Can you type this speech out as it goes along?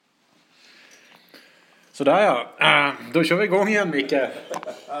Sådär ja, då kör vi igång igen Micke.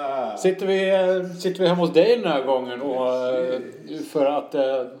 Sitter vi hemma hos dig den här gången och, för att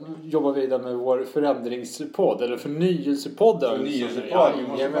jobba vidare med vår förändringspodd eller förnyelsepodden. Förnyelsepodd, vi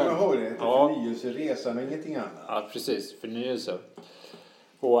måste komma ihåg det. Förnyelseresa och ingenting annat. Ja, precis. Förnyelse.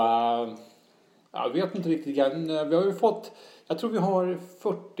 Och jag vet inte riktigt. Vi har ju fått, jag tror vi har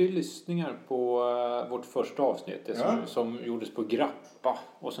 40 lyssningar på vårt första avsnitt. Det som gjordes på Grappa.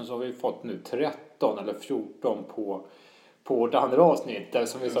 Och sen så har vi fått nu 13 eller 14 på vårt andra avsnitt. Där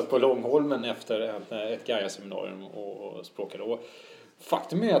som vi satt på Långholmen efter ett Gaia-seminarium och språkade. Och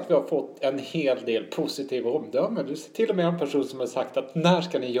faktum är att vi har fått en hel del positiva omdömen. Det är till och med en person som har sagt att när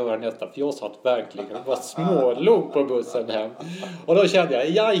ska ni göra nästa? För jag satt verkligen och var smålog på bussen hem. Och då kände jag,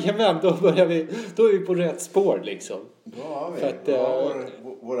 jajamän, då är vi på rätt spår liksom. Då har vi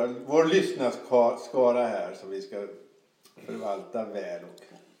vår lyssnarskara här som vi ska förvalta väl och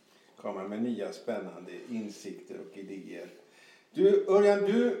komma med nya spännande insikter och idéer. Du, Örjan,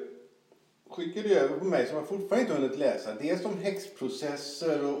 du skickade över på mig som jag fortfarande inte hunnit läsa. Det är som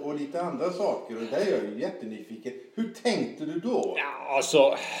häxprocesser och lite andra saker. Och där är jag ju jättenyfiken. Hur tänkte du då? Ja,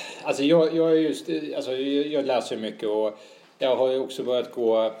 alltså jag läser mycket och jag har ju också börjat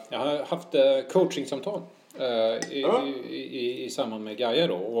gå. Jag har haft coachingsamtal i samband med Gaia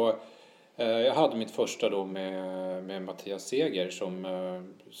då. Och jag hade mitt första då med Mattias Seger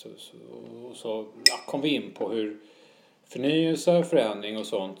så kom vi in på hur förnyelse, förändring och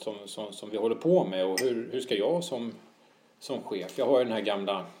sånt som vi håller på med och hur ska jag som chef. Jag har ju den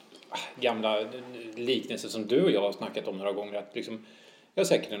här gamla liknelsen som du och jag har snackat om några gånger att liksom, jag är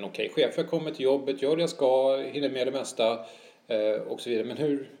säkert en okej chef. Jag kommer till jobbet, gör det jag ska, hinner med det mesta och så vidare. Men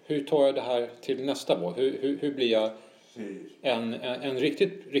hur tar jag det här till nästa nivå? Hur blir jag en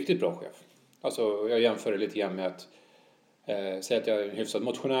riktigt bra chef? Alltså jag jämför det lite grann med att säga att jag är en hyfsad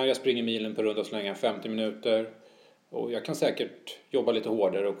motionär. Jag springer milen på runda slängar 50 minuter. Och jag kan säkert jobba lite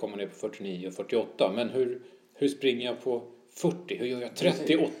hårdare och komma ner på 49 och 48. Men hur springer jag på 40? Hur gör jag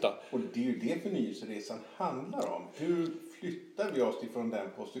 38? Och det är ju det förnyelseresan handlar om. Hur flyttar vi oss ifrån den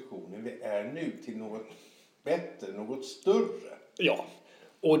positionen vi är nu till något bättre, något större? Ja,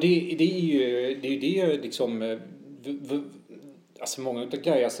 och det är ju det liksom. Alltså många av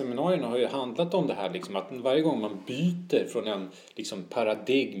Gaia-seminarierna har ju handlat om det här liksom, att varje gång man byter från en liksom,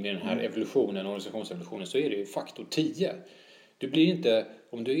 paradigm i den här evolutionen, organisationsevolutionen, så är det ju faktor 10. Du blir inte,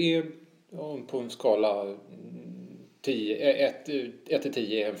 om du är på en skala 1 till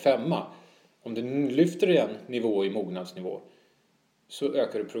 10 är en 5. Om du lyfter en nivå i mognadsnivå så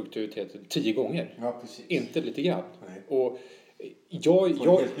ökar du produktiviteten 10 gånger. Ja, precis. Inte lite grann. Nej. Och en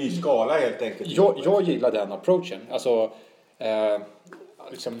helt ny skala helt enkelt. Jag gillar den approachen. Alltså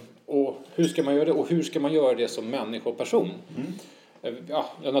liksom, och hur ska man göra det? Och hur ska man göra det som människa och person? Ja,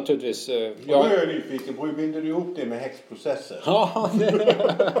 naturligtvis. Jag är nyfiken på hur binder du ihop det med häxprocesser? Ja, det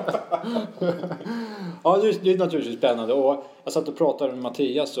är naturligtvis spännande. Och jag satt och pratade med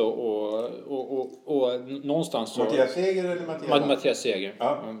Mattias och någonstans så... Mattias Seger eller Mattias? Mattias Seger.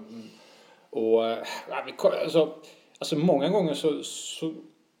 Ja. Och alltså många gånger så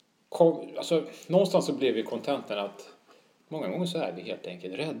någonstans så blev vi kontenten att många gånger så är vi helt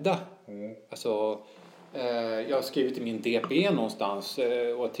enkelt rädda. Alltså, jag har skrivit i min DP någonstans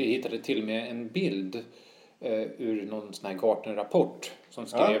och hittade till och med en bild ur någon sån här Gartner-rapport som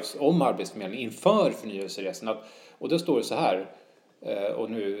skrevs om Arbetsförmedlingen inför förnyelseresan. Och då står det så här,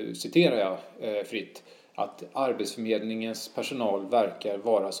 och nu citerar jag fritt, att Arbetsförmedlingens personal verkar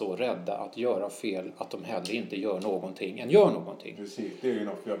vara så rädda att göra fel att de hellre inte gör någonting än gör någonting. Precis, det är ju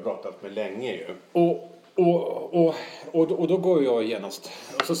något vi har pratat med länge ju. Och då går jag genast.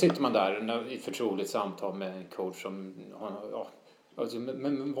 Och så sitter man där i förtroligt samtal med en coach som alltså,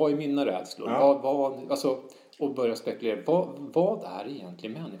 men vad är mina rädslor? Ja. Och börja spekulera. Vad är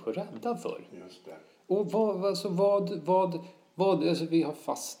egentligen människor rädda för? Just det. Och alltså vi har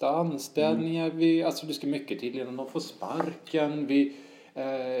fasta anställningar. Det ska mycket till innan de får sparken. Vi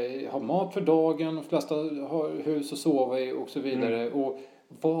har mat för dagen. De flesta har hus att sova i och så vidare. Och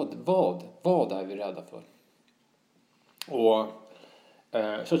vad är vi rädda för? Och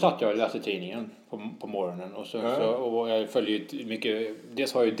så satt jag och läste tidningen på morgonen och jag följer ju mycket,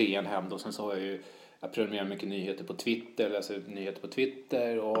 dels har jag ju DN hem och sen så har jag prenumererar mycket nyheter på Twitter, läser nyheter på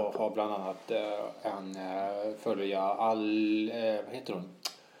Twitter och har bland annat följer vad heter hon?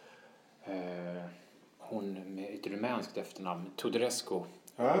 Hon med ett rumänskt efternamn, Teodorescu.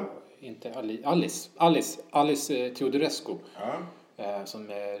 Inte Alice Teodorescu. Som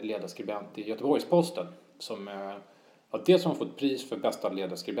är ledarskribent i Göteborgs-Posten som dels har fått pris för bästa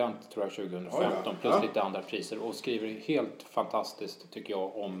ledarskribent tror jag 2015 plus lite andra priser och skriver helt fantastiskt tycker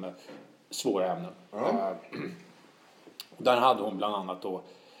jag om svåra ämnen. Där hade hon bland annat då,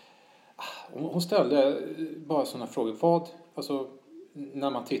 hon ställde bara sådana frågor. Alltså när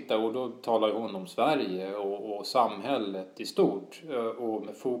man tittar, och då talar hon om Sverige och samhället i stort och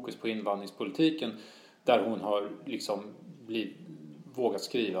med fokus på invandringspolitiken, där hon har liksom vågat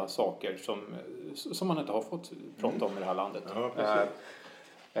skriva saker som man inte har fått prata om i det här landet.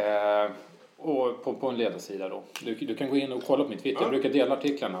 Och på en ledarsida då. Du kan gå in och kolla på mitt Twitter. Jag brukar dela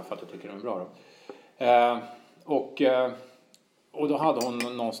artiklarna för att jag tycker de är bra då. Och då hade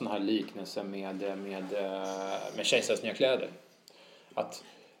hon någon sån här liknelse med kejsarens nya kläder. Att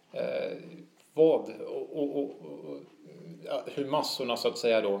hur massorna så att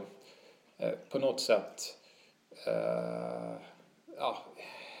säga då på något sätt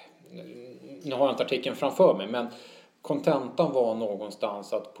nu har jag inte artikeln framför mig, men kontentan var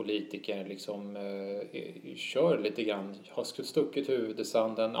någonstans att politiker liksom kör lite grann, har stuckit huvudet i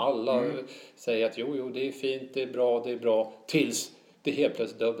sanden. Alla säger att jo, det är fint, det är bra. Tills det helt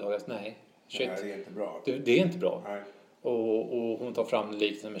plötsligt uppdagas, nej, shit. Nej, det är inte bra. Det är inte bra. Nej. Och hon tar fram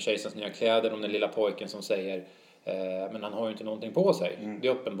liknelsen med kejsarens nya kläder om den lilla pojken som säger men han har ju inte någonting på sig. Det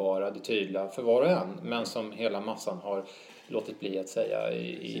är uppenbara, det tydliga för var och en. Men som hela massan har låtit bli att säga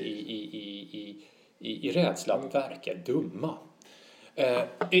i rädsla att verka dumma.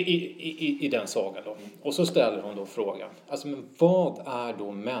 I den sagan då. Och så ställer hon då frågan. Alltså, men vad är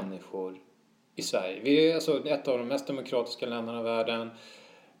då människor i Sverige? Vi är alltså ett av de mest demokratiska länderna i världen.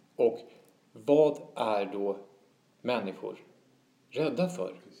 Och vad är då människor rädda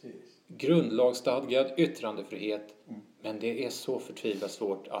för? Precis. Grundlagsstadgad yttrandefrihet. Men det är så förtvivlat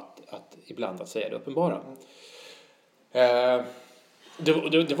svårt att ibland att säga det uppenbara.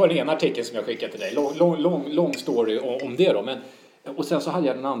 Det var den ena artikeln som jag skickade till dig. Lång story om det då. Och sen så hade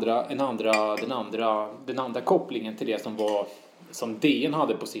jag den andra kopplingen till det som DN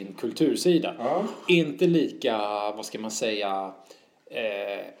hade på sin kultursida. Inte lika, vad ska man säga,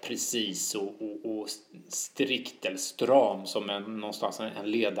 precis och strikt eller stram som någonstans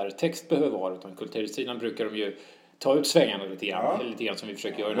en ledartext behöver vara. Utan kultursidan brukar de ju ta ut svängarna lite grann som vi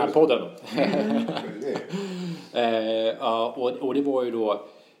försöker göra i den här podden. Och det var ju då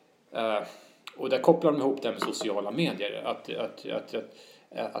och där kopplar de ihop det med sociala medier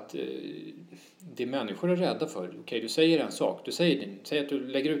att det människor är rädda för. Okej, du säger en sak, säg att du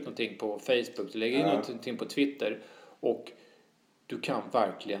lägger ut någonting på Facebook, du lägger in någonting på Twitter, och du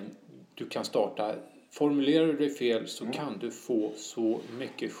kan starta, formulerar du dig fel så kan du få så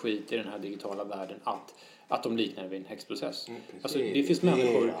mycket skit i den här digitala världen att de liknar vid en häxprocess. Alltså, det finns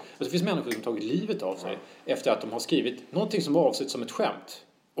människor som tagit livet av sig efter att de har skrivit någonting som var avsett som ett skämt.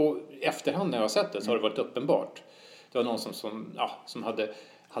 Och efterhand när jag har sett det så har det varit uppenbart. Det var någon som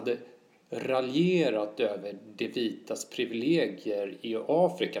hade raljerat över de vitas privilegier i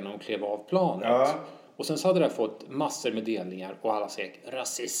Afrika när de klev av planet. Och sen så hade det fått massor med delningar och alla säger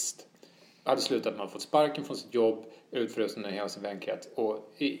rasist. Hade slutat med att fått sparken från sitt jobb, utfrusen i hela sin vänkrets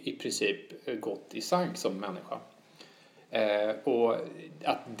och i princip gått i sank som människa. Och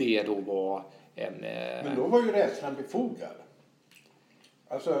att det då var en... Men då var ju rädslan befogad.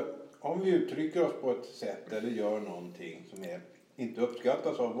 Alltså, om vi uttrycker oss på ett sätt eller gör någonting som inte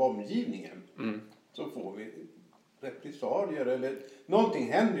uppskattas av omgivningen, så får vi repressalier eller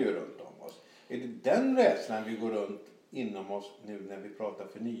någonting händer ju runt om oss. Är det den rädslan vi går runt inom oss nu när vi pratar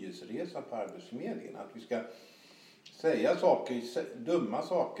förnyelseresa på Arbetsförmedlingen? Att vi ska säga saker, dumma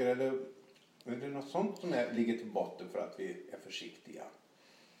saker, eller är det något sånt som ligger till botten för att vi är försiktiga?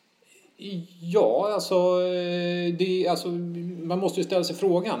 Ja, alltså man måste ju ställa sig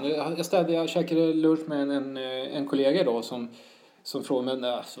frågan. Jag käkade lunch med en kollega då som frågade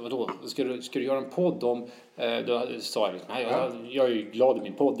mig, alltså, vadå, ska du göra en podd om... Då sa jag liksom, jag är ju glad i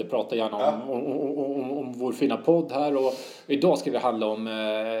min podd, jag pratar gärna om vår fina podd här, och idag ska vi handla om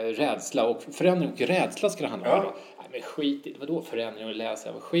rädsla och förändring, och rädsla ska det handla om. Nej, men skit i, vadå förändring och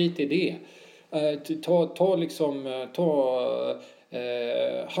läsa, skit i det. Ta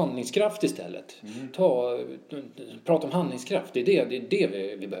handlingskraft istället. Prata om handlingskraft, det är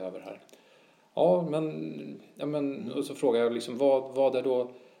det vi behöver här. Ja, men och så frågar jag liksom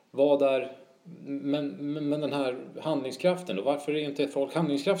vad är men den här handlingskraften då, varför är inte folk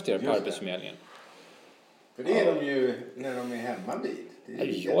handlingskraftigare på Arbetsförmedlingen? För det är de ju när de är hemma vid.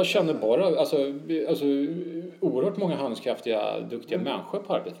 Jag känner bara alltså oerhört många handlingskraftiga, duktiga människor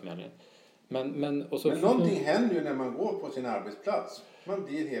på Arbetsförmedlingen. Men någonting händer ju när man går på sin arbetsplats. Man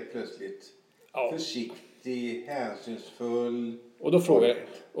blir helt plötsligt försiktig, hänsynsfull. Och då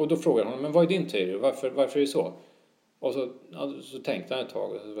frågar hon, men vad är din teori? Varför är det så? Och så tänkte han ett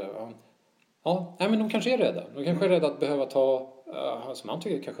tag och så Ja, nej, men de kanske är rädda. De kanske är rädda att behöva ta, som man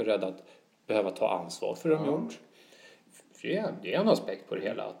tycker kanske är rädda att behöva ta ansvar för det de gjort. Det är en aspekt på det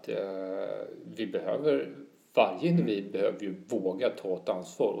hela. Att varje individ behöver ju våga ta ett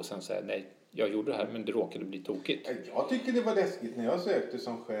ansvar och sen säga nej, jag gjorde det här men det råkade bli tokigt. Jag tycker det var läskigt när jag sökte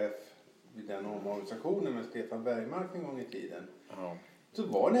som chef vid den omorganisationen med Stefan Bergmark en gång i tiden. Ja. Så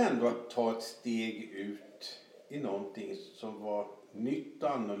var det ändå att ta ett steg ut i någonting som var nytt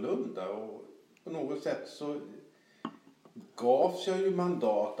och annorlunda. Och på något sätt så gavs jag ju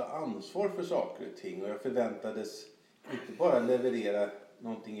mandat och ansvar för saker och ting. Och jag förväntades inte bara leverera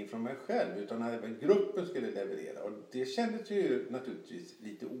någonting ifrån mig själv utan även gruppen skulle leverera. Och det kändes ju naturligtvis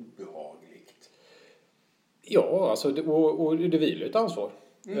lite obehagligt. Ja, alltså och det vilar ett ansvar.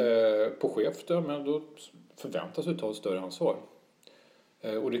 På chef då, men då förväntas du ta ett större ansvar.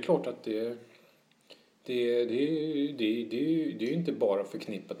 Och det är klart att det är ju inte bara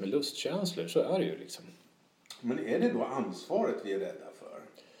förknippat med lustkänslor, så är det ju liksom. Men är det då ansvaret vi är rädda för?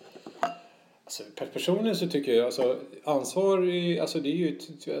 Alltså, personligen så tycker jag, alltså ansvar, alltså det är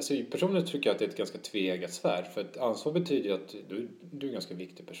ju personligen tycker jag att det är ett ganska tveeggat svärd. För att ansvar betyder att du är en ganska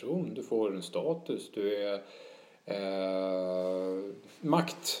viktig person, du får en status, du är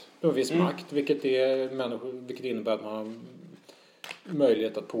makt, du har viss makt, vilket innebär att man har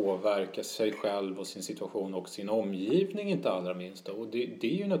möjlighet att påverka sig själv och sin situation och sin omgivning, inte allra minst. Och det är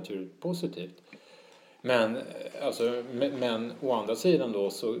ju naturligt positivt. Men å andra sidan då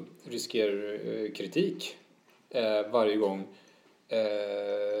så riskerar du kritik varje gång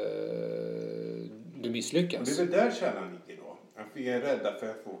du misslyckas. Det är väl där kärnan ligger då. Att vi är rädda för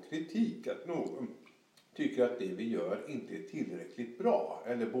att få kritik. Att någon tycker att det vi gör inte är tillräckligt bra.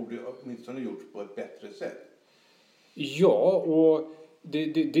 Eller borde åtminstone gjorts på ett bättre sätt. Ja, och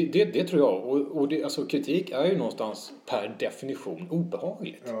det tror jag. Och alltså, kritik är ju någonstans per definition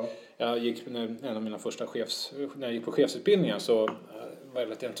obehagligt. Ja. Jag gick en av mina första när jag gick på chefsutbildningen så var det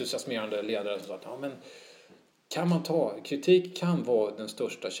lite entusiasmerande ledare som sa att men kan man kritik kan vara den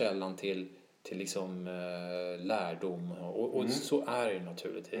största källan till liksom lärdom och så är det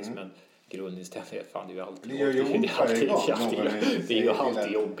naturligtvis, men grundinställningen det är ju alltid det är ju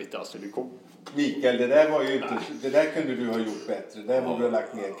alltid jobbigt alltså. Mikael, det där var ju inte, det där kunde du ha gjort bättre. Det borde du ha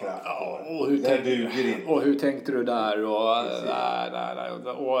lagt ner kraft på. Och hur tänkte du där?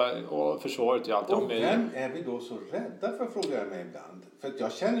 Och försvaret och allt. Och vem är vi då så rädda för, frågar jag mig ibland. För att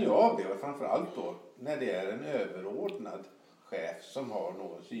jag känner ju av det, och framförallt då när det är en överordnad chef som har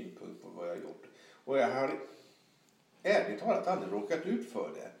någon synpunkt på vad jag har gjort. Och jag har ärligt talat aldrig råkat ut för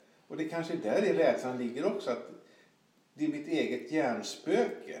det. Och det kanske där i rädslan ligger också, att det är mitt eget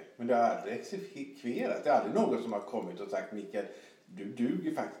hjärnspöke. Men det har aldrig exekverat. Det är aldrig någon som har kommit och sagt: Mickes, du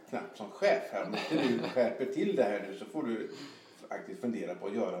duger faktiskt knappt som chef här. Om inte du skärper till det här nu så får du faktiskt fundera på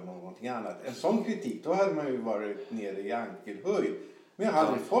att göra någonting annat. En sån kritik, då hade man ju varit nere i ankelhöjd. Men jag har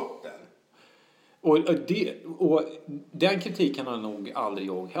aldrig fått den. Och den kritiken har nog aldrig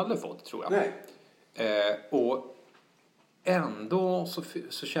jag heller fått, tror jag. Nej. Och ändå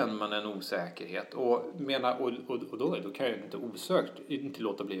så känner man en osäkerhet. Och då kan jag inte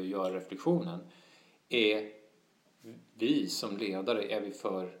låta bli att göra reflektionen. Är vi som ledare, är vi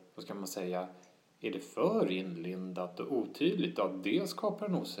för, vad ska man säga, är det för inlindat och otydligt att det skapar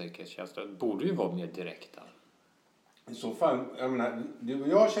en osäkerhetskänsla? Det borde ju vara mer direkta. I så fall, jag menar, du och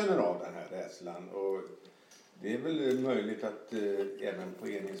jag känner av den här rädslan, och det är väl möjligt att även på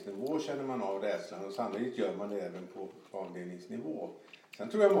enhetsnivå känner man av rädslan, och sannolikt gör man det även på avdelningsnivå. Sen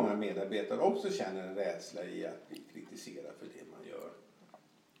tror jag många medarbetare också känner en rädsla i att bli kritiserad för det man gör.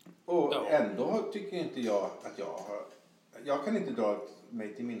 Och ändå tycker inte jag att jag kan inte dra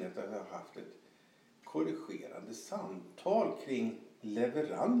mig till minnet att jag har haft ett korrigerande samtal kring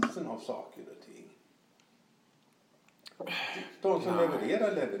leveransen av saker och ting. De som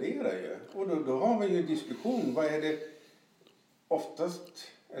levererar ju. Och då har vi ju en diskussion. Vad är det oftast,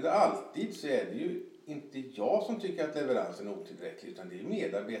 eller alltid, så är det ju inte jag som tycker att leveransen är otillräcklig, utan det är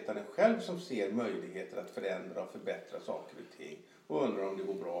medarbetaren själv som ser möjligheter att förändra och förbättra saker och ting. Och undrar om det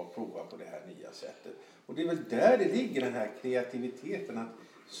går bra att prova på det här nya sättet. Och det är väl där det ligger, den här kreativiteten, att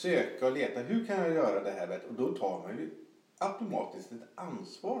söka och leta. Hur kan jag göra det här bättre? Och då tar man ju automatiskt ett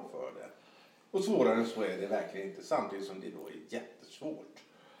ansvar för det. Och svårare än så är det verkligen inte, samtidigt som det då är jättesvårt.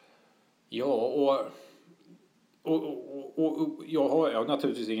 Ja, och jag har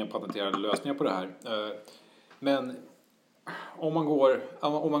naturligtvis inga patenterade lösningar på det här. Men om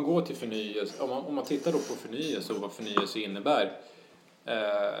man går till förnyelse, om man tittar då på förnyelse och vad förnyelse innebär,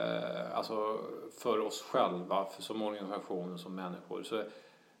 alltså för oss själva, för som organisation och som människor,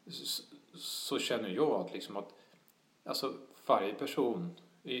 så känner jag att liksom att alltså varje person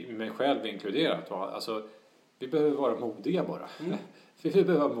mig själv inkluderat. Va? Alltså, vi behöver vara modiga bara. Vi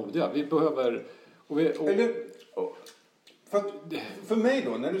behöver vara modiga. Vi behöver... För mig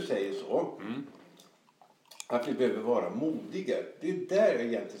då, när du säger så, att vi behöver vara modiga, det är där jag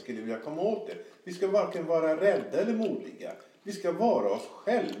egentligen skulle vilja komma åt det. Vi ska varken vara rädda eller modiga. Vi ska vara oss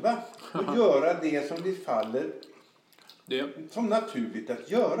själva och göra det som vi faller som naturligt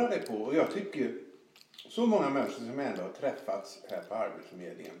att göra det på. Och jag tycker så många människor som ändå har träffats här på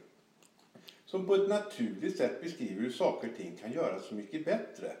Arbetsförmedlingen som på ett naturligt sätt beskriver hur saker och ting kan göras så mycket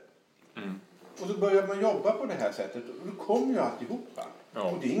bättre. Och så börjar man jobba på det här sättet och då kommer ju alltihopa.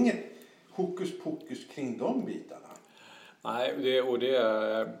 Ja. Och det är inget hokus pokus kring de bitarna. Nej,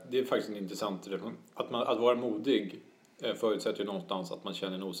 det är faktiskt intressant. Att vara modig förutsätter ju någonstans att man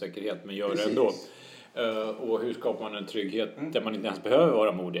känner en osäkerhet men gör det ändå. Och hur skapar man en trygghet där man inte ens behöver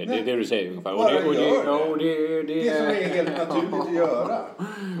vara modig? Det är det du säger ungefär. Det som är helt naturligt att göra.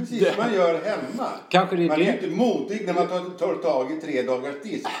 Precis som man gör hemma. Kanske det är man är inte modig när man tar tag i 3 dagars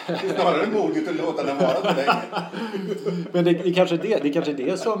disk. Det är snarare modigt att låta den vara så länge. Men det kanske är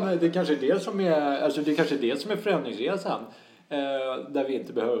det som är förändringsresan. Där vi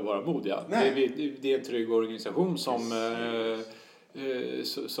inte behöver vara modiga. Det är en trygg organisation som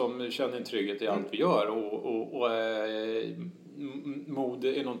känner en trygghet i allt vi gör och mod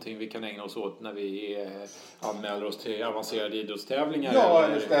är någonting vi kan ägna oss åt när vi anmäler oss till avancerade idrottstävlingar. Ja,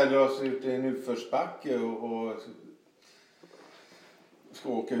 eller ställer oss ut i en utförsbacke och ska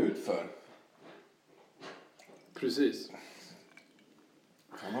åka ut för. Precis.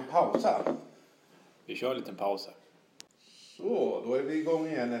 Kan man pausa? Vi kör en liten paus här. Så, då är vi igång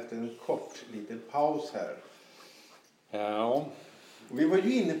igen efter en kort liten paus här. Ja. Vi var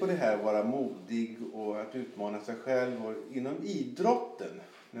ju inne på det här att vara modig och att utmana sig själv. Och inom idrotten,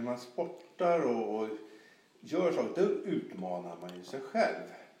 när man sportar och gör saker, då utmanar man ju sig själv.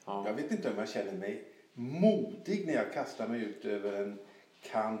 Ja. Jag vet inte om jag känner mig modig när jag kastar mig ut över en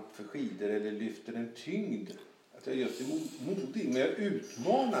kant för skidor eller lyfter en tyngd. Att jag just är modig, men jag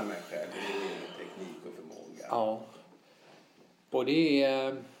utmanar mig själv i min egen teknik och förmåga. Ja. Och det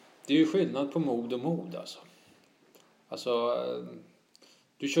är ju skillnad på mod och mod alltså. Alltså,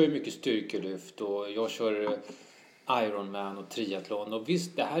 du kör ju mycket styrkelyft och jag kör Ironman och triathlon. Och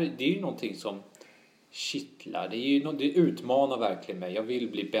visst, det är ju någonting som kittlar. Det utmanar verkligen mig. Jag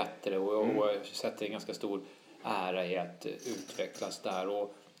vill bli bättre och jag sätter en ganska stor ära i att utvecklas där.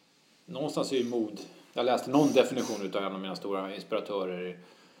 Och någonstans är ju mod... Jag läste någon definition utav en av mina stora inspiratörer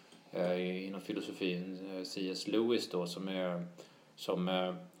inom filosofin, C.S. Lewis då,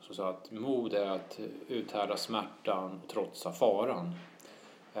 som sa att mod är att uthärda smärtan och trotsa faran.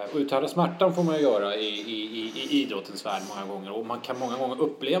 Och uthärda smärtan får man ju göra i idrottens värld många gånger. Och man kan många gånger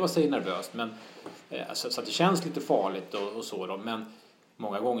uppleva sig nervöst. Men, så att det känns lite farligt och så då. Men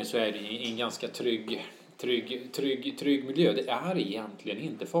många gånger så är det en ganska trygg miljö. Det är egentligen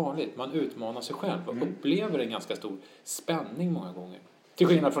inte farligt. Man utmanar sig själv och upplever en ganska stor spänning många gånger. Till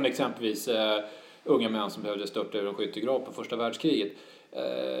skillnad från exempelvis unga män som behövde störta ur en skyttegrav på första världskriget.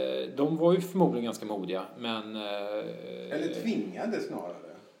 De var ju förmodligen ganska modiga, men... Eller tvingade snarare.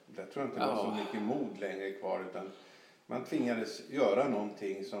 Jag tror inte det var så mycket mod längre kvar, utan man tvingades göra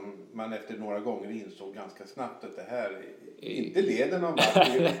någonting som man efter några gånger insåg ganska snabbt att det här inte leder någon vart.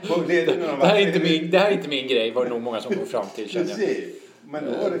 Det här är inte min grej, var det nog många som kom fram till, kände jag. Precis, men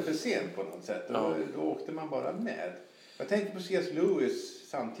då var det för sent på något sätt. Då åkte man bara med. Jag tänkte på C.S. Lewis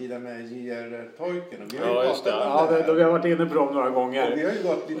samtida med J.R. Tolkien. Och vi har just det. Vi har varit inne på dem några gånger. Och vi har ju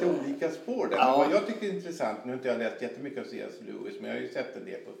gått lite olika spår där. Men vad jag tycker är intressant, nu har inte jag läst jättemycket av C.S. Lewis, men jag har ju sett en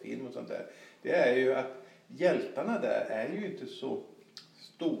del på film och sånt där. Det är ju att hjältarna där är ju inte så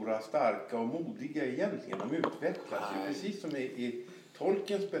stora, starka och modiga egentligen. De utvecklas ju precis som i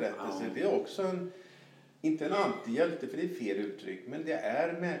Tolkiens berättelse. Det är också inte en antihjälte, för det är fel uttryck, men det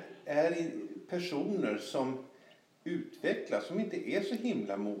är personer som utvecklas, som inte är så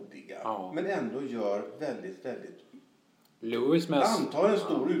himla modiga, men ändå gör väldigt, väldigt Lewis mest antar en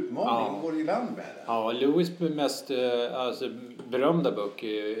stor utmaning och går i land med det. Ja, Lewis mest berömda bok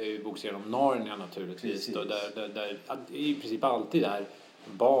är bokserien om Narnia naturligtvis. Då, där i princip alltid är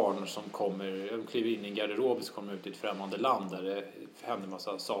barn som kliver in i en garderob och kommer ut i ett främmande land där det händer en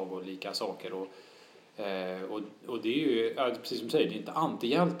massa sagolika saker. Och det är ju, precis som du säger, det är inte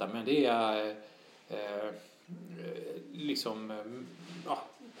antihjältar, men det är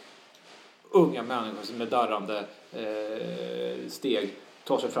unga människor som med darrande steg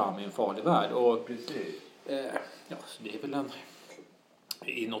tar sig fram i en farlig värld. Och så det är väl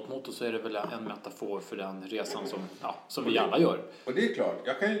i något mått så är det väl en metafor för den resan som vi alla gör. Och det är klart,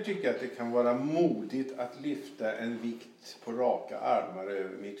 jag kan ju tycka att det kan vara modigt att lyfta en vikt på raka armar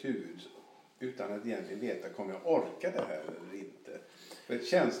över mitt huvud utan att egentligen veta, kommer jag orka det här eller inte? För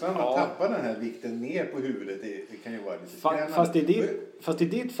känslan att tappa den här vikten ner på huvudet, det kan ju vara lite skrämmande. Fast i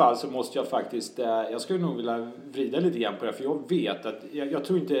ditt fall så måste jag faktiskt, jag skulle nog vilja vrida lite grann på det, för jag vet att, jag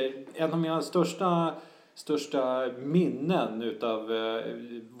tror inte, en av mina största minnen utav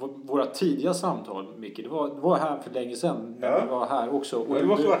våra tidiga samtal, Micke, det var här för länge sedan när vi var här också. Och det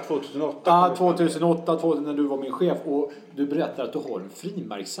måste ha varit 2008. Ja, 2008 när du var min chef och du berättade att du har en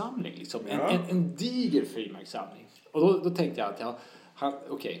frimärkssamling liksom, en diger frimärkssamling. Och då tänkte jag att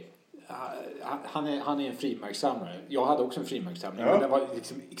han är en frimärkssamlare. Jag hade också en frimärkssamling, men den var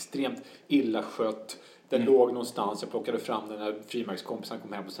liksom extremt illa skött. Den låg någonstans, jag plockade fram den här frimärkskompisen,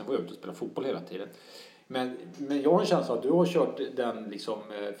 kom hem och sen var jag ute och spelade fotboll hela tiden. Men jag har en känsla att du har kört den liksom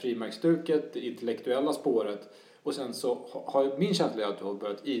frimärksstuket, intellektuella spåret, och sen så har min känsla att du har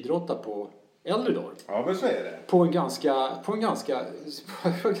börjat idrotta på äldre dagar. Ja, men så är det. På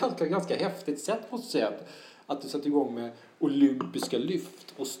en ganska häftigt sätt måste jag säga, att du satt igång med olympiska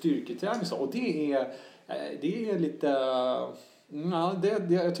lyft och styrketräning och det är lite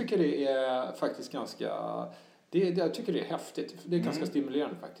jag tycker det är faktiskt ganska jag tycker det är häftigt. Det är ganska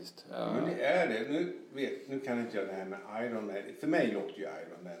stimulerande faktiskt. Men det är det. Nu kan inte jag det här med Ironman. För mig låter ju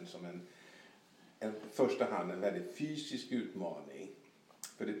Ironman som en första hand en väldigt fysisk utmaning.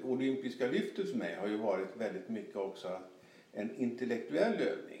 För det olympiska lyftet för mig har ju varit väldigt mycket också en intellektuell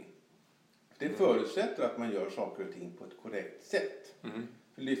övning. Det förutsätter att man gör saker och ting på ett korrekt sätt.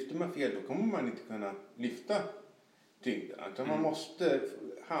 För lyfter man fel, då kommer man inte kunna lyfta tyngderna. Utan man måste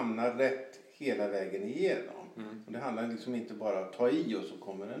hamna rätt hela vägen igenom. Och det handlar liksom inte bara om att ta i och så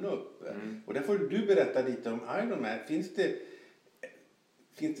kommer den upp. Och där får du berätta lite om Ironman. Finns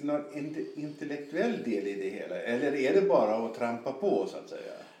det någon intellektuell del i det hela? Eller är det bara att trampa på så att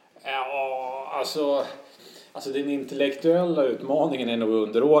säga? Ja, alltså den intellektuella utmaningen är nog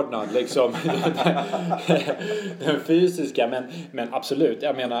underordnad liksom den fysiska, men absolut,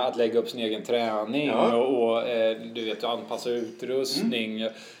 jag menar att lägga upp sin egen träning och du vet, anpassa utrustning,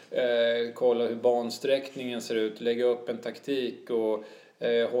 kolla hur bansträckningen ser ut, lägga upp en taktik och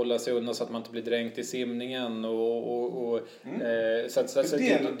hålla sig undan så att man inte blir dränkt i simningen det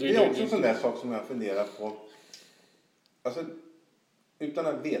är också en sån där sak som jag funderar på. Alltså, utan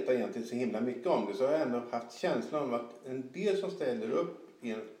att veta egentligen så himla mycket om det, så har jag ändå haft känslan om att en del som ställer upp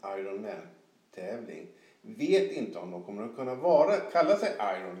i en Ironman-tävling vet inte om de kommer att kunna kalla sig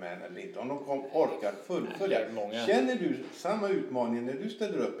Ironman eller inte, om de orkar fullfölja. Känner du samma utmaning när du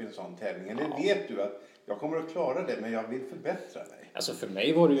ställer upp i en sån tävling? Eller vet du att jag kommer att klara det, men jag vill förbättra mig? Alltså för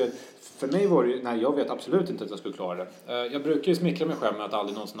mig var det ju, nej, jag vet absolut inte att jag skulle klara det. Jag brukar ju smickra mig själv med att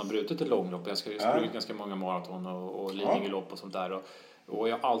aldrig någonsin ha brutit ett långlopp. Jag ska ju sprungit ganska många maraton och Lidingölopp och sånt där. Och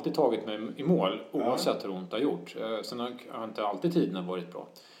jag har alltid tagit mig i mål oavsett hur ont det har gjort. Sen har inte alltid tiden varit bra.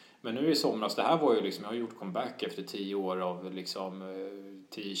 Men nu i somras, det här var ju liksom, jag har gjort comeback efter 10 år av liksom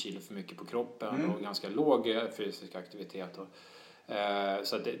 10 kilo för mycket på kroppen och ganska låg fysisk aktivitet.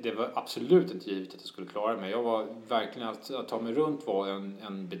 Så det var absolut inte givet att jag skulle klara mig. Jag var verkligen att ta mig runt var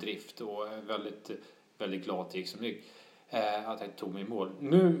en bedrift och väldigt, väldigt glad att det gick som det gick. Att jag tog mig i mål.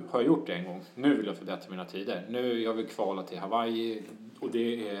 Nu har jag gjort det en gång. Nu vill jag förbättra mina tider. Nu jag vill kvala till Hawaii och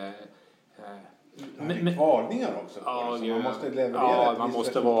det är... Men kvalningar också? Ja, man måste leverera.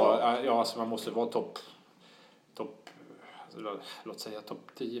 Ja, man måste vara topp låt säga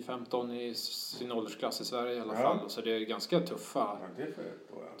topp 10-15 i sin åldersklass i Sverige i alla fall. Så det är ganska tuffa.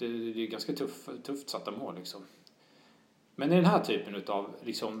 Det är ganska tufft satta mål liksom. Men i den här typen utav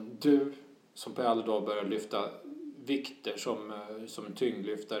liksom, du som på äldre dag börjar lyfta vikter som en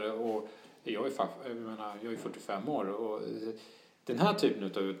tyngdlyftare, och jag är 45 år, och den här typen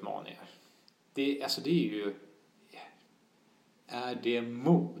utav utmaningar, det är ju, är det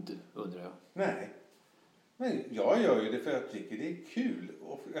mod, undrar jag? Nej. Men jag gör ju det för att jag tycker det är kul.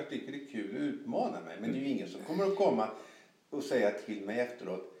 Och jag tycker det är kul att utmana mig. Men det är ju ingen som kommer att komma och säga till mig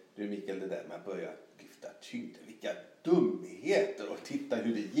efteråt: du Mikael, det där med att börja lyfta tyngder, vilka dumheter, och titta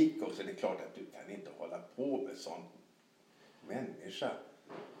hur det gick. Och så är det klart att du kan inte hålla på med sån människa.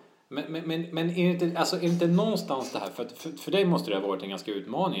 Men är det inte någonstans det här, för dig måste det ha varit en ganska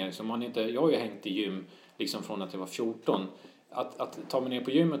utmaning. Jag har ju hängt i gym liksom från att jag var 14. Att ta mig ner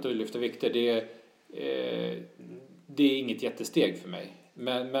på gymmet och lyfta vikter, det är inget jättesteg för mig.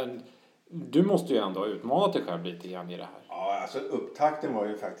 Men du måste ju ändå ha utmanat dig själv lite grann i det här. Ja, alltså upptakten var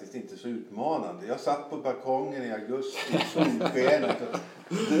ju faktiskt inte så utmanande. Jag satt på balkongen i augusti i solskenet och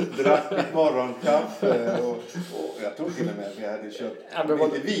drack mitt morgonkaffe och jag tror till och med att vi hade köpt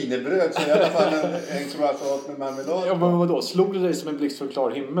lite wienerbröd, så i alla fall en croissant med marmelad. Ja, men vadå? Slog det dig som en blixt från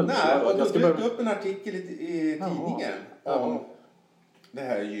klar himmel? Nej, och då dök upp en artikel i tidningen om det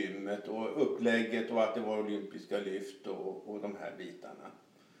här gymmet och upplägget och att det var olympiska lyft och de här bitarna.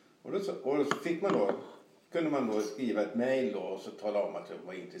 Och då fick man kunde man då skriva ett mejl och så tala om att jag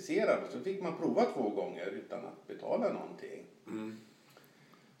var intresserad. Och så fick man prova 2 gånger utan att betala någonting.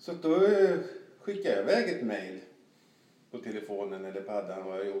 Så då skickade jag iväg ett mejl på telefonen eller paddan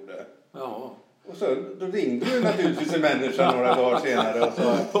vad jag gjorde. Ja. Och så då ringde ju naturligtvis en människa några dagar senare och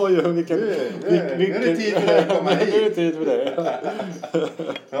sa oj, nu är det tid för dig att komma hit. Nu är det tid för dig.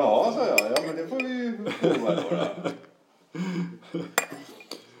 Ja, sa jag. Ja, men det får vi ju prova då.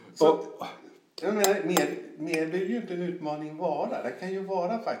 Så jag menar, mer vill ju inte en utmaning vara. Det kan ju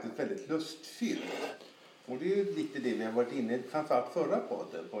vara faktiskt väldigt lustfylld. Och det är ju lite det vi har varit inne i, framförallt förra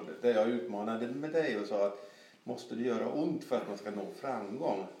podden där jag utmanade med dig och sa att måste det göra ont för att man ska nå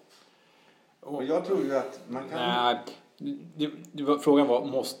framgång? Och jag tror ju att man kan... Nej, frågan var,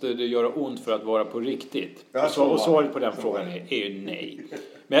 måste det göra ont för att vara på riktigt? Och svaret på den frågan är ju nej.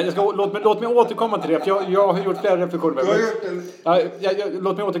 Men låt mig återkomma till det, för jag har gjort flera reflektioner.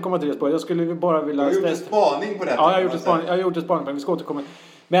 Låt mig återkomma till det. Jag skulle bara vilja... Du har gjort en spaning på det. Ja, jag har gjort en spaning, men vi ska återkomma.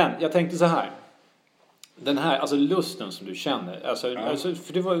 Men jag tänkte så här. Den här, alltså lusten som du känner, alltså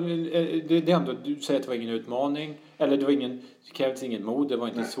för det ändå, du säger att det var ingen utmaning, eller det krävdes ingen mod, det var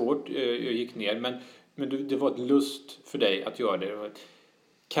inte svårt, jag gick ner, men det var ett lust för dig att göra det.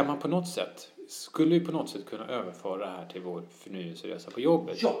 Kan man på något sätt, skulle vi på något sätt kunna överföra det här till vår förnyelseresa på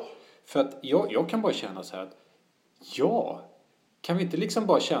jobbet? Ja. För att jag kan bara känna så här att kan vi inte liksom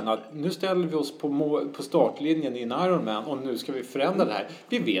bara känna att nu ställer vi oss på startlinjen i en Ironman och nu ska vi förändra det här.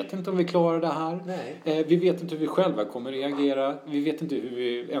 Vi vet inte om vi klarar det här. Nej. Vi vet inte hur vi själva kommer reagera. Vi vet inte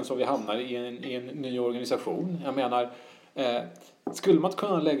ens om vi hamnar i en ny organisation. Jag menar, skulle man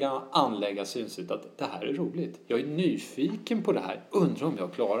kunna anlägga synsätt att det här är roligt. Jag är nyfiken på det här. Undrar om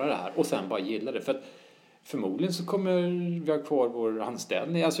jag klarar det här. Och sen bara gillar det. För att förmodligen så kommer vi ha kvar vår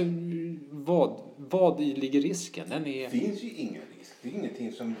anställning. Alltså, vad ligger risken? Det finns ju ingen risk. Det är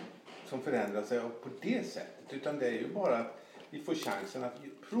ingenting som förändrar sig på det sättet. Utan det är ju bara att vi får chansen att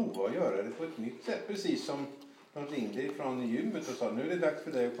prova att göra det på ett nytt sätt. Precis som de ringde ifrån gymmet och sa, nu är det dags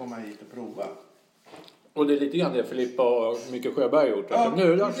för dig att komma hit och prova. Och det är lite grann det Filippa och Micke Sjöberg har gjort. Ja, nu är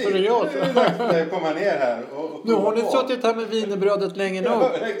det dags för jag. Nu är det dags för dig att komma ner här. Och nu har ni suttit här med wienerbrödet länge nog.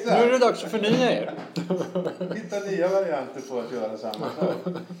 Ja, nu är det dags att förnya er. Hitta nya varianter på att göra samma sak.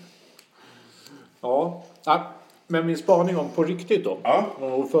 Ja, men min spaning om på riktigt då. Ja.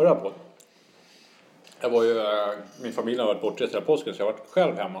 Och förra på. Jag var ju, min familj har varit bortrest hela påsken så jag har varit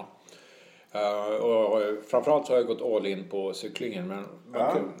själv hemma. Och framförallt så har jag gått all in på cyklingen, men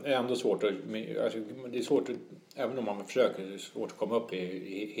det är ändå svårt det är svårt även om man försöker, det är svårt att komma upp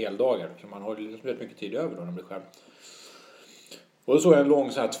i heldagar, så man har rätt mycket tid över då när man blir själv. Och då såg jag en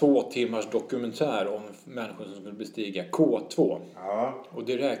lång så här 2 timmars dokumentär om människor som skulle bestiga K2. Ja. Och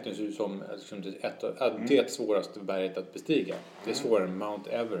det räknas ju som det svåraste berget att bestiga. Det är svårare än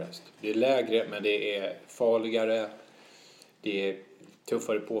Mount Everest. Det är lägre, men det är farligare. Det är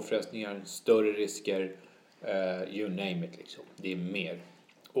tuffare påfrestningar, större risker, you name it liksom. Det är mer.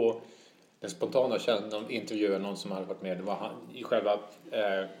 Och den spontana känslan, de intervjuade någon som hade varit med, det var i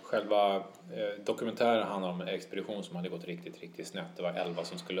själva dokumentären handlade om en expedition som hade gått riktigt snett. Det var 11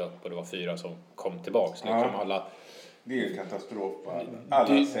 som skulle upp och det var 4 som kom tillbaks. Liksom det är ju en katastrof på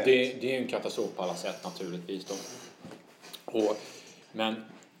alla sätt. Det är en katastrof på alla sätt naturligtvis då. Men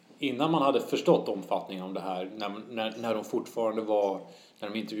innan man hade förstått omfattningen om det här, när de fortfarande när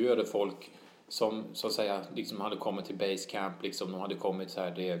de intervjuade folk som så att säga liksom hade kommit till base camp, liksom de hade kommit så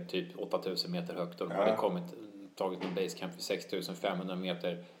här, det är typ 8000 meter högt och de hade tagit en base camp för 6500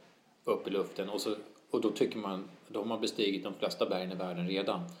 meter upp i luften och då tycker man, då har man bestigit de flesta bergen i världen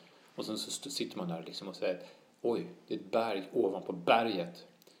redan och sen så sitter man där liksom och säger, oj, det är ett berg ovanpå berget,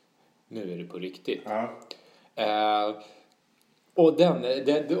 nu är det på riktigt. Och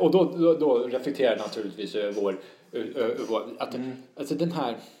då reflekterar naturligtvis över alltså den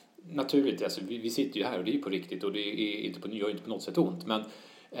här naturligt, alltså vi sitter ju här och det är på riktigt och det gör inte på något sätt ont, men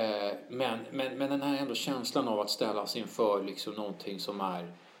den här ändå känslan av att ställas inför liksom någonting som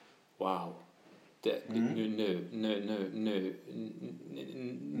är wow,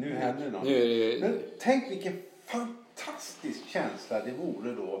 nu händer något. Men tänk vilken fantastisk känsla det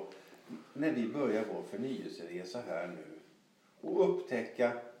vore då när vi börjar vår förnyelseresa här nu och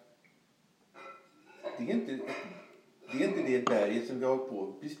upptäcka det är inte det berget som vi har på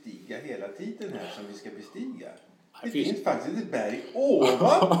att bestiga hela tiden här som vi ska bestiga. Det finns faktiskt ett berg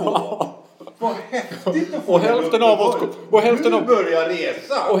ovanpå. Vad häftigt att få Och hälften av oss börjar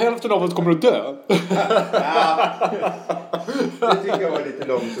resa. Och hälften av oss kommer att dö. Ja. Det tycker jag var lite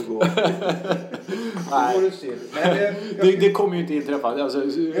långt att gå. Nej. Det kommer ju inte inträffa. Alltså,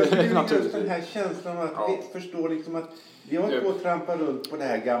 jag skulle just den här känslan av att vi förstår liksom att vi har gått och trampat runt på det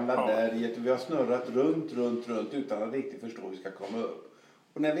här gamla berget och vi har snurrat runt utan att riktigt förstå hur vi ska komma upp.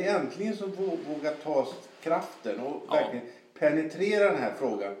 Och när vi äntligen så vågar ta oss kraften och verkligen penetrera den här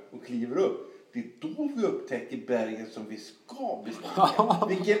frågan och kliver upp, det är då vi upptäcker berget som vi ska bestiga.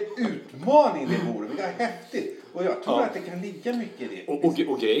 Vilken utmaning det vore, vilka häftigt. Och jag tror att det kan ligga mycket i det.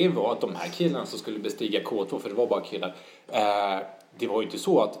 Och grejen var att de här killarna som skulle bestiga K2, för det var bara killar, det var ju inte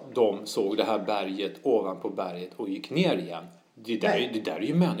så att de såg det här berget ovanpå berget och gick ner igen. Det där är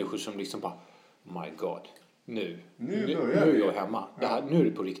ju människor som liksom bara, oh my god, nu är jag hemma. Nu är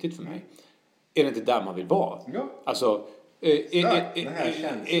det på riktigt för mig. Är det inte där man vill vara? Ja. Alltså, är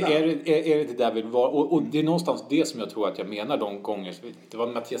det inte där vi vill vara? Och det är någonstans det som jag tror att jag menar de gånger. Det var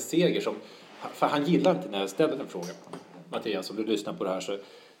Mattias Seger som, för han gillar inte när jag ställer den frågan. Mattias, om du lyssnar på det här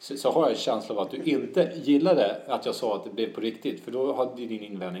så har jag en känsla av att du inte gillade att jag sa att det blev på riktigt. För då hade din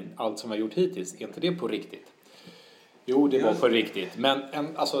invändning, allt som jag gjort hittills, är inte det på riktigt? Jo, det var på riktigt. Men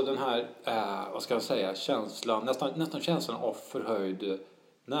alltså den här, vad ska jag säga, känslan, nästan känslan av förhöjd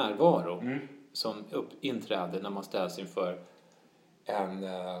närvaro som inträder när man ställs inför en,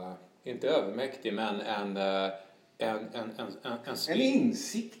 inte övermäktig, men en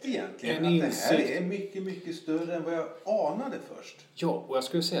insikt egentligen. En insikt. Det här är mycket, mycket större än vad jag anade först. Ja, och jag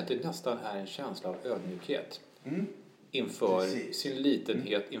skulle säga att det nästan är en känsla av ödmjukhet inför sin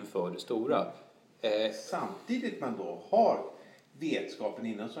litenhet, inför det stora. Samtidigt man då har vetskapen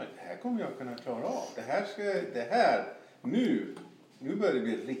innan så det här kommer jag kunna klara av. Nu börjar det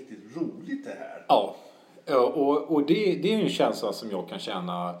bli riktigt roligt det här. Ja, och det är en känsla som jag kan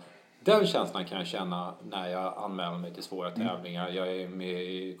känna. Den känslan kan jag känna när jag anmäler mig till svåra tävlingar. Jag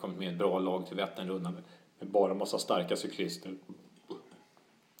är kommit med ett bra lag till Vätternrundan med bara massa starka cyklister.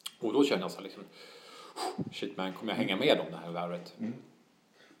 Och då känner jag så liksom, shit man, kommer jag hänga med om det här varvet?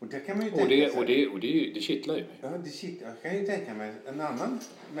 Och det kan man ju tänka sig. Det kittlar ju mig. Ja, jag kan ju tänka mig en annan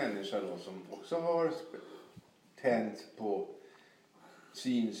människa då som också har tänt på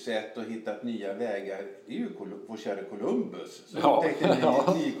synsätt och hittat nya vägar. Det är ju vår kära Columbus som upptäckte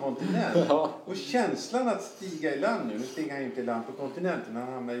en ny kontinent. Ja. Och känslan att stiga i land nu stiger han inte i land på kontinenten,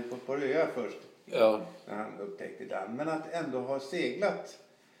 han hamnade ju på ett par öar först. Ja. När han upptäckte land. Men att ändå ha seglat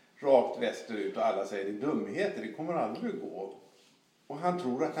rakt västerut och alla säger det är dumheter, det kommer aldrig att gå. Och han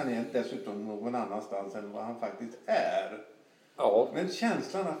tror att han är dessutom någon annanstans än vad han faktiskt är. Ja. Men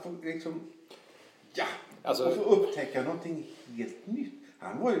känslan att få liksom, att få upptäcka någonting helt nytt.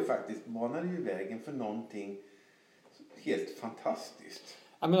 Han var ju faktiskt, banade ju vägen för någonting helt fantastiskt.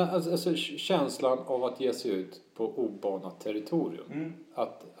 Jag menar, alltså känslan av att ge sig ut på obanat territorium.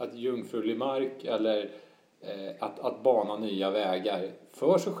 Att jungfrulig mark eller att bana nya vägar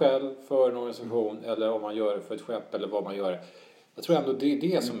för sig själv, för en organisation eller om man gör det för ett skepp eller vad man gör. Jag tror ändå det är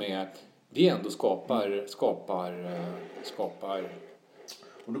det som är, det ändå skapar.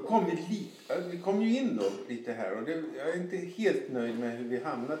 Och då kom vi kom ju in då lite här och jag är inte helt nöjd med hur vi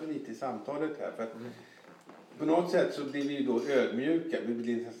hamnade lite i samtalet här för att på något sätt så blir vi ju då ödmjuka, vi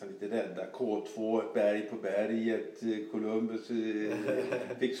blir nästan lite rädda. K2, berg på berget, Columbus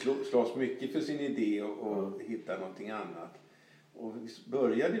fick slåss mycket för sin idé och hitta någonting annat. Och vi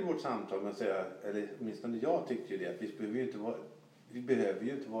började i vårt samtal med att säga, eller åtminstone jag tyckte ju det, att vi behöver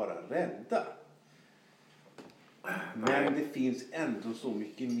ju inte vara rädda. Men det finns ändå så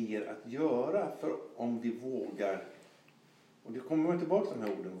mycket mer att göra för om vi vågar. Och det kommer man tillbaka till de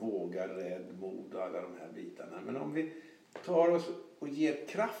här orden, vågar, rädd, mod och alla de här bitarna. Men om vi tar oss och ger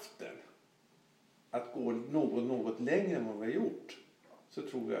kraften att gå något längre än vad vi har gjort, så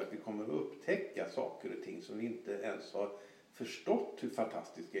tror jag att vi kommer att upptäcka saker och ting som vi inte ens har förstått hur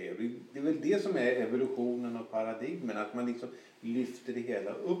fantastiska är. Det är väl det som är evolutionen och paradigmen, att man liksom lyfter det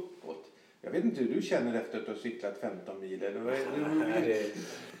hela uppåt. Jag vet inte hur du känner efter att du har cyklat 15 mil. Eller vad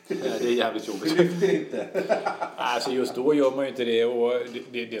det är jävligt jobbigt. Du lyfter inte. Alltså just då gör man ju inte det. Och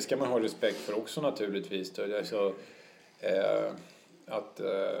det ska man ha respekt för också naturligtvis. Alltså,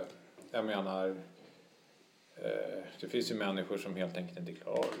 jag menar, det finns ju människor som helt enkelt inte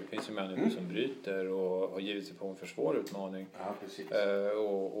klarar. Det finns ju människor som bryter och har givit sig på en för svår utmaning. Ja, precis.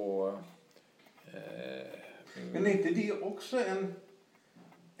 Men är inte det också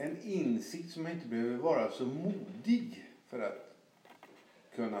en insikt som man inte behöver vara så modig för att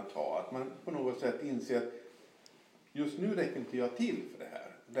kunna ta? Att man på något sätt inser att just nu räcker inte jag till för det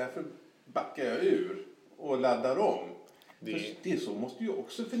här. Därför backar jag ur och laddar om. Det så måste ju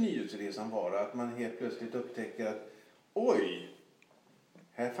också förnyelseresan vara. Att man helt plötsligt upptäcker att oj,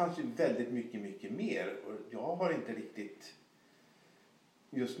 här fanns ju väldigt mycket mer. Och jag har inte riktigt...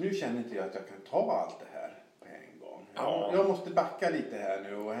 Just nu känner inte jag att jag kan ta allt det här på en gång. Jag måste backa lite här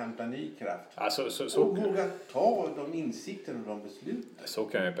nu och hämta ny kraft. Alltså, och våga ta de insikterna och de besluten. Så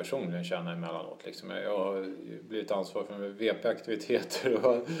kan jag personligen känna emellanåt. Liksom. Jag har blivit ansvarig för VP-aktiviteter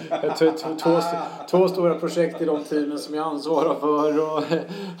och har två stora projekt i de teamen som jag ansvarar för och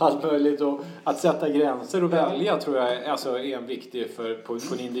allt möjligt. Och att sätta gränser och välja tror jag är en viktig på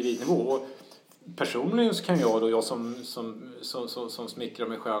en individnivå. Och personligen så kan jag som smickrar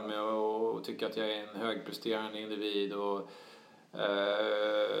mig själv med och tycker att jag är en högpresterande individ och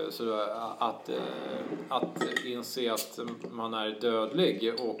så att inse att man är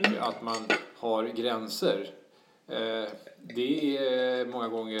dödlig och att man har gränser, det är många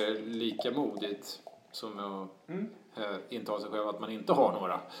gånger lika modigt som att intala sig själv att man inte har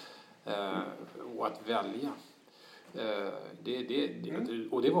några, och att välja.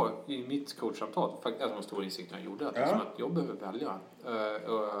 Och det var i mitt coachsamtal faktiskt en av de stora insikterna jag gjorde, att jag behöver välja.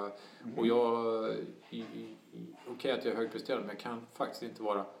 Och okej att jag är högpresterande, men jag kan faktiskt inte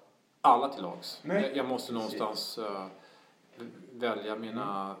vara alla till lags. Jag måste någonstans välja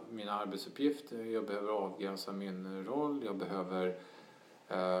mina arbetsuppgifter. Jag behöver avgränsa min roll. Jag behöver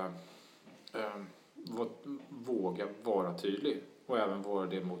våga vara tydlig. Och även vara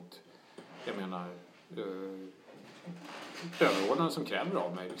det mot, överordnade som kräver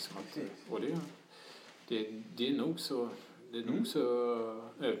av mig. Liksom. Och det är nog så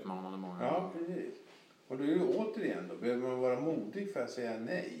utmanande många gånger. Ja, precis. Och då är det återigen då, behöver man vara modig för att säga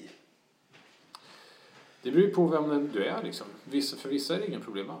nej? Det beror ju på vem du är liksom. För vissa är det ingen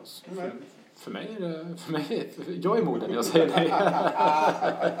problem alls. För mig är det... jag är modig, jag säger nej.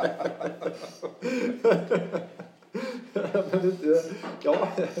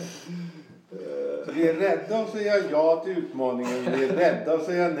 Så vi är rädda att säga ja till utmaningen. Vi är rädda att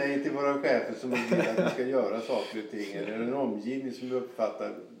säga nej till våra chefer som vill att vi ska göra saker och ting. Eller en omgivning som vi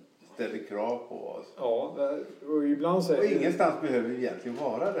uppfattar ställer krav på oss. Ja, och ibland säger... Och ingenstans behöver vi egentligen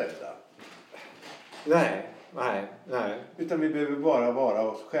vara rädda. Nej. Utan vi behöver bara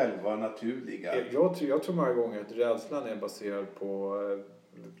vara oss själva naturliga. Jag tror många gånger att rädslan är baserad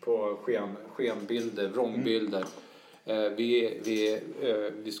på skenbilder, vrångbilder.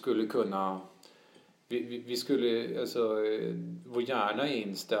 Vi skulle kunna... Vi skulle, alltså, vår hjärna är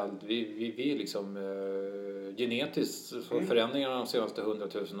inställd. Vi är liksom genetiskt, förändringarna de senaste 100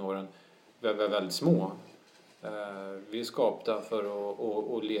 000 åren var väldigt små. Vi är skapta för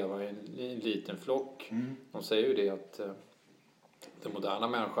att leva i en liten flock. De säger ju det att den moderna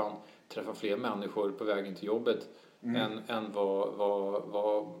människan träffar fler människor på vägen till jobbet än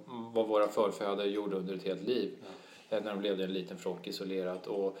vad våra förfäder gjorde under ett helt liv. När de levde i en liten flock isolerat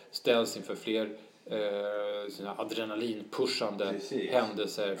och ställs inför fler sina adrenalinpushande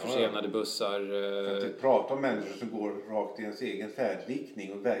händelser, försenade bussar. Att prata om människor som går rakt i ens egen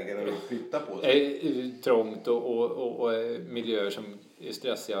färdriktning och vägrar att flytta på sig. Trångt och miljöer som är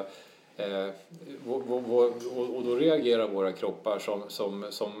stressiga. Och då reagerar våra kroppar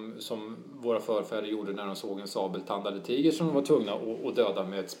som våra förfäder gjorde när de såg en sabeltandade tiger som de var tvungna att döda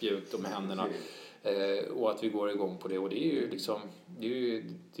med ett spjut och med händerna. Och att vi går igång på det. Och det är ju liksom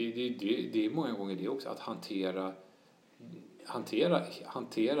det är många gånger det också, att hantera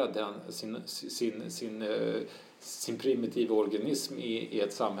sin primitiva organism i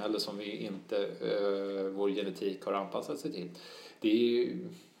ett samhälle som vi inte vår genetik har anpassat sig till. Det är ju,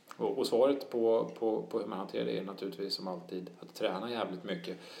 och svaret på hur man hanterar det är naturligtvis som alltid att träna jävligt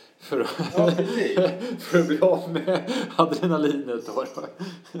mycket för att bli av med adrenalinet.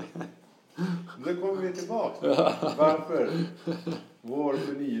 Då kommer vi tillbaka. Varför vår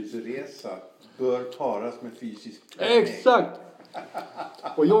förnyelseresa bör paras med fysisk träning. Exakt!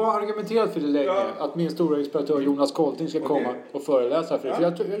 Och jag har argumenterat för det länge, att min stora expertör Jonas Kolting ska komma och föreläsa för det. För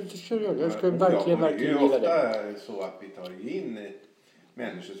jag ska verkligen gilla det. Det är ofta så att vi tar in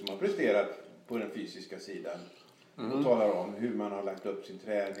människor som har presterat på den fysiska sidan och talar om hur man har lagt upp sin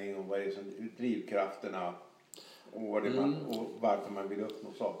träning och vad är som drivkrafterna och varför man vill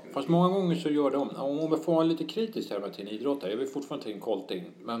uppnå saker. Fast många gånger så gör de, om vi får vara lite kritisk här med till en idrottare, jag vill fortfarande till en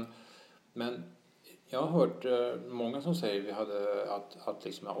Kolting, men jag har hört många som säger vi hade att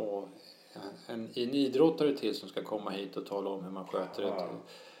liksom, en idrottare till som ska komma hit och tala om hur man sköter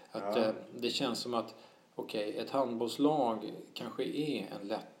det. Det känns som att ett handbollslag kanske är en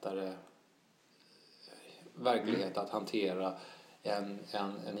lättare verklighet att hantera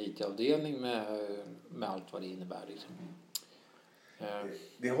en IT-avdelning med allt vad det innebär. Liksom.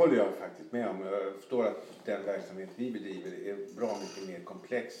 Det håller jag faktiskt med om. Jag förstår att den verksamhet vi bedriver är bra mycket mer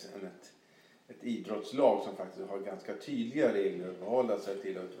komplex än ett idrottslag som faktiskt har ganska tydliga regler att förhålla sig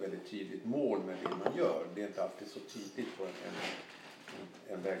till och ett väldigt tydligt mål med det man gör. Det är inte alltid så tydligt på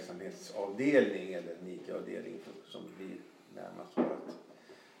en verksamhetsavdelning eller en IT-avdelning som vi närmast har att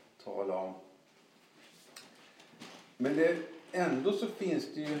tala om. Men ändå så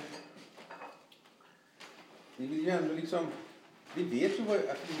finns det ju, vi vill ju ändå liksom, vi vet ju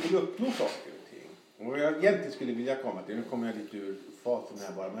att vi vill uppnå saker och ting. Och jag egentligen skulle vilja komma till, nu kommer jag lite ur fasen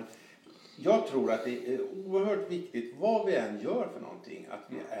här bara, men jag tror att det är oerhört viktigt vad vi än gör för någonting, att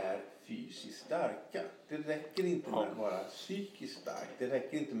vi är fysiskt starka. Det räcker inte med att vara psykiskt stark. Det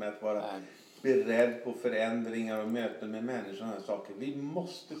räcker inte med att vara beredd på förändringar och möten med människor och sådana saker. Vi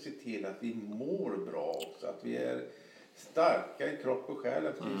måste se till att vi mår bra också. Att vi är starka i kropp och själ.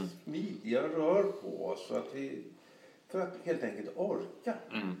 Att vi är smidiga och rör på oss. För att helt enkelt orka.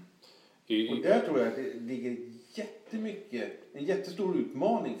 Och där tror jag att det ligger en jättestor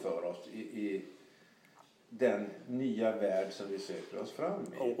utmaning för oss i den nya värld som vi söker oss fram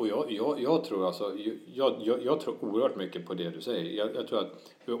i. Och jag tror alltså, jag tror oerhört mycket på det du säger. Jag tror att,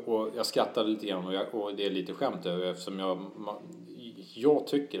 och jag skrattar lite grann och det är lite skämt över eftersom jag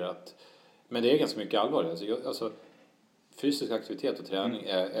tycker att, men det är ganska mycket allvarligt. Alltså, fysisk aktivitet och träning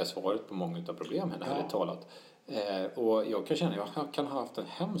är svaret på många av problemen här talat. Och jag kan känna att jag kan ha haft en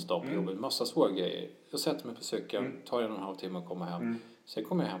hemsk dag på jobbet, massa svåra grejer. Jag sätter mig på cykeln, tar 1,5 timme och kommer hem. Sen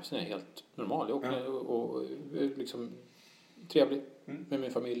kommer jag hem, sen är jag helt normal. Jag åker och liksom trevlig med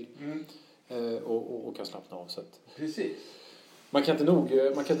min familj och kan slappna av. Så att Precis. Man kan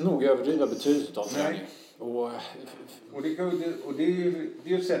inte nog överdriva betydelsen av träning. Och det är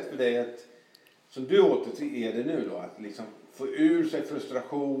ju ett sätt för dig att, som du är det nu då, att liksom få ur sig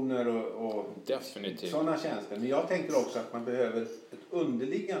frustrationer och definitivt sådana tjänster. Men jag tänker också att man behöver ett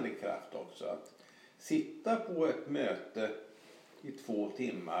underliggande kraft också. Att sitta på ett möte i 2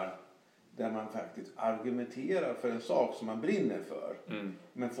 timmar där man faktiskt argumenterar för en sak som man brinner för.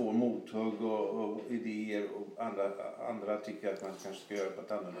 Men får mothugg och idéer och andra tycker att man kanske ska göra på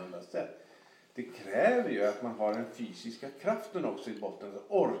ett annorlunda sätt. Det kräver ju att man har den fysiska kraften också i botten.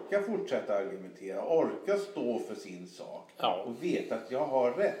 Så orka fortsätta argumentera, orka stå för sin sak. Och veta att jag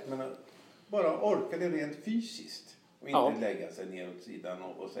har rätt. Men bara orka det rent fysiskt. Och inte lägga sig ner åt sidan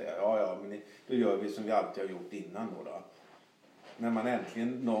och säga men då gör vi som vi alltid har gjort innan då. När man äntligen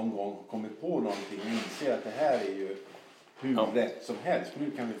någon gång kommit på någonting och inser att det här är ju hur rätt som helst.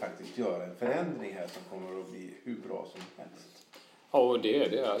 Nu kan vi faktiskt göra en förändring här som kommer att bli hur bra som helst. Ja, och det är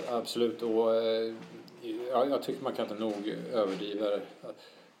det absolut. Och jag tycker man kan inte nog överdriva det.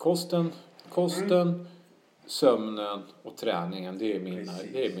 Kosten, sömnen och träningen, det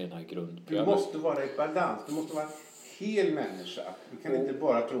är mina grundpelare. Du måste vara i balans. Du måste vara hel människa. Du kan inte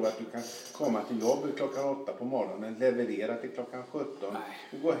bara tro att du kan komma till jobbet klockan 8 på morgonen, leverera till klockan 17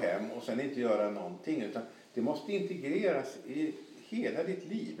 och gå hem och sen inte göra någonting. Utan det måste integreras i hela ditt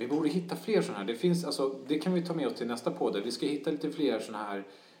liv. Vi borde hitta fler sådana här. Det finns, alltså, det kan vi ta med oss till nästa podd. Vi ska hitta lite fler sådana här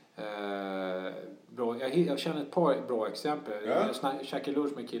bra. Jag känner ett par bra exempel. Jag käkade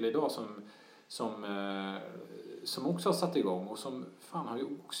lunch med en kille idag som också har satt igång och som fan har ju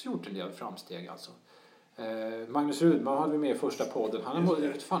också gjort en del framsteg alltså. Magnus Rudman hade vi med i första podden.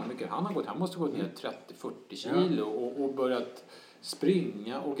 Han måste gå ner 30-40 kilo och börjat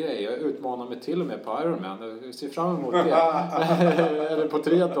springa och grejer. Jag utmanar mig till och med på Ironman. Jag ser fram emot det. Eller på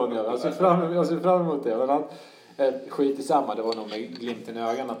triathlon. Jag ser fram emot det. Men han, skit i samma. Det var nog med glimten i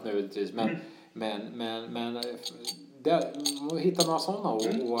ögat naturligtvis. Men där, hitta några sådana och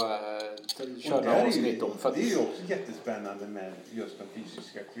köra avsnitt om. Det är ju också jättespännande med just de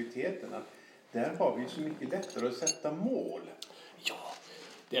fysiska aktiviteterna. Där har vi så mycket lättare att sätta mål. Ja.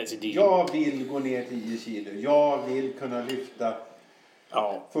 Jag vill gå ner 10 kilo. Jag vill kunna lyfta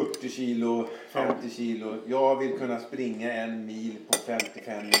 40 kilo, 50 kilo. Jag vill kunna springa 1 mil på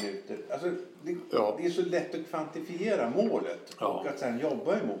 55 minuter. Alltså, det är så lätt att kvantifiera målet och att sen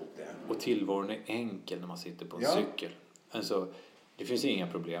jobba emot det. Och tillvaron är enkel när man sitter på en cykel. Alltså, det finns inga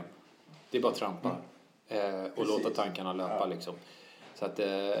problem. Det är bara att trampa och låta tankarna löpa liksom. Så att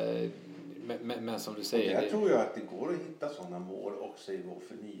men som du säger... Och där tror jag att det går att hitta sådana mål också i vår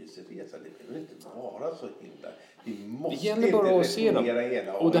förnyelseresa. Det behöver inte vara så himla... Vi måste inte resonera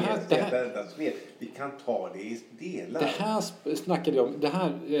hela och det här, vi kan ta det i delar. Det här snackade jag om. Det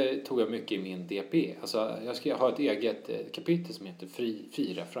här tog jag mycket i min DP. Alltså, jag ska ha ett eget kapitel som heter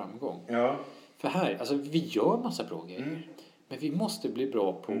Fira framgång. Ja. För här, alltså vi gör massa bra grejer. Men vi måste bli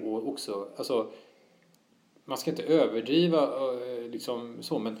bra på att också... Alltså, man ska inte överdriva liksom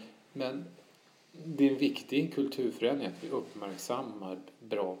så, men det är en viktig kulturförändring att vi uppmärksammar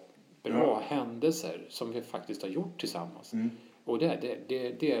bra händelser som vi faktiskt har gjort tillsammans. Och det är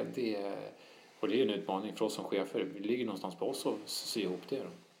en utmaning för oss som chefer. Vi ligger någonstans på oss och sy ihop det då.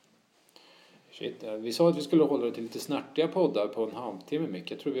 Shit. Vi sa att vi skulle hålla det till lite snärtiga poddar på en halvtimme,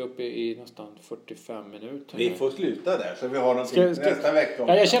 Mick. Jag tror vi är uppe i nästan 45 minuter. Vi får sluta där så vi har någonting nästa vecka.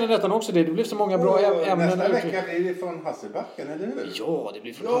 Ja, jag känner nästan också det. Det blir så många bra ämnen. Nästa vecka blir det från Hasselbacken, eller hur? Ja, det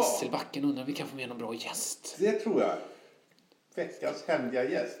blir från Hasselbacken. Undrar vi kan få med någon bra gäst. Det tror jag. Veckans hemliga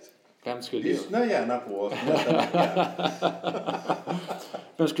gäst. Vem skulle det? Lyssna gärna på oss nästa vecka.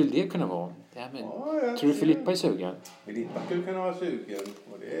 Vem skulle det kunna vara? Tror du Filippa är sugen? Filippa skulle kunna vara sugen.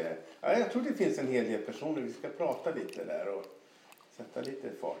 Och jag tror det finns en hel del personer. Vi ska prata lite där och sätta lite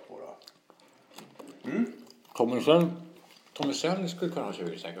fart på då. Tommy Selling skulle kunna vara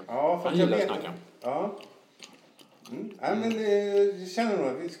sugen säkert. Ja, han gillar att snacka. Ja. Ja, men jag känner nog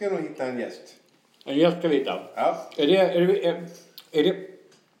att vi ska nog hitta en gäst. En gäst ska vi hitta? Ja.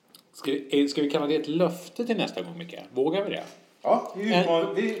 Ska vi kalla det ett löfte till nästa gång, Micke? Vågar vi det? Ja, nu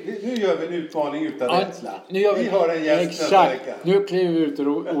gör vi en utmaning utan rädsla. Vi har en gäst nästa vecka. Nu kliver vi ut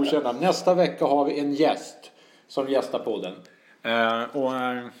ur okända. Nästa vecka har vi en gäst som gästar podden.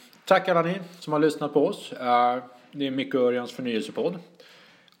 Tack alla ni som har lyssnat på oss. Det är Micke och Örjans förnyelsepodd.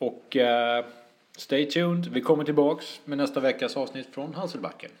 Och stay tuned. Vi kommer tillbaks med nästa veckas avsnitt från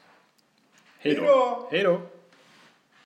Hasselbacken. Hej då!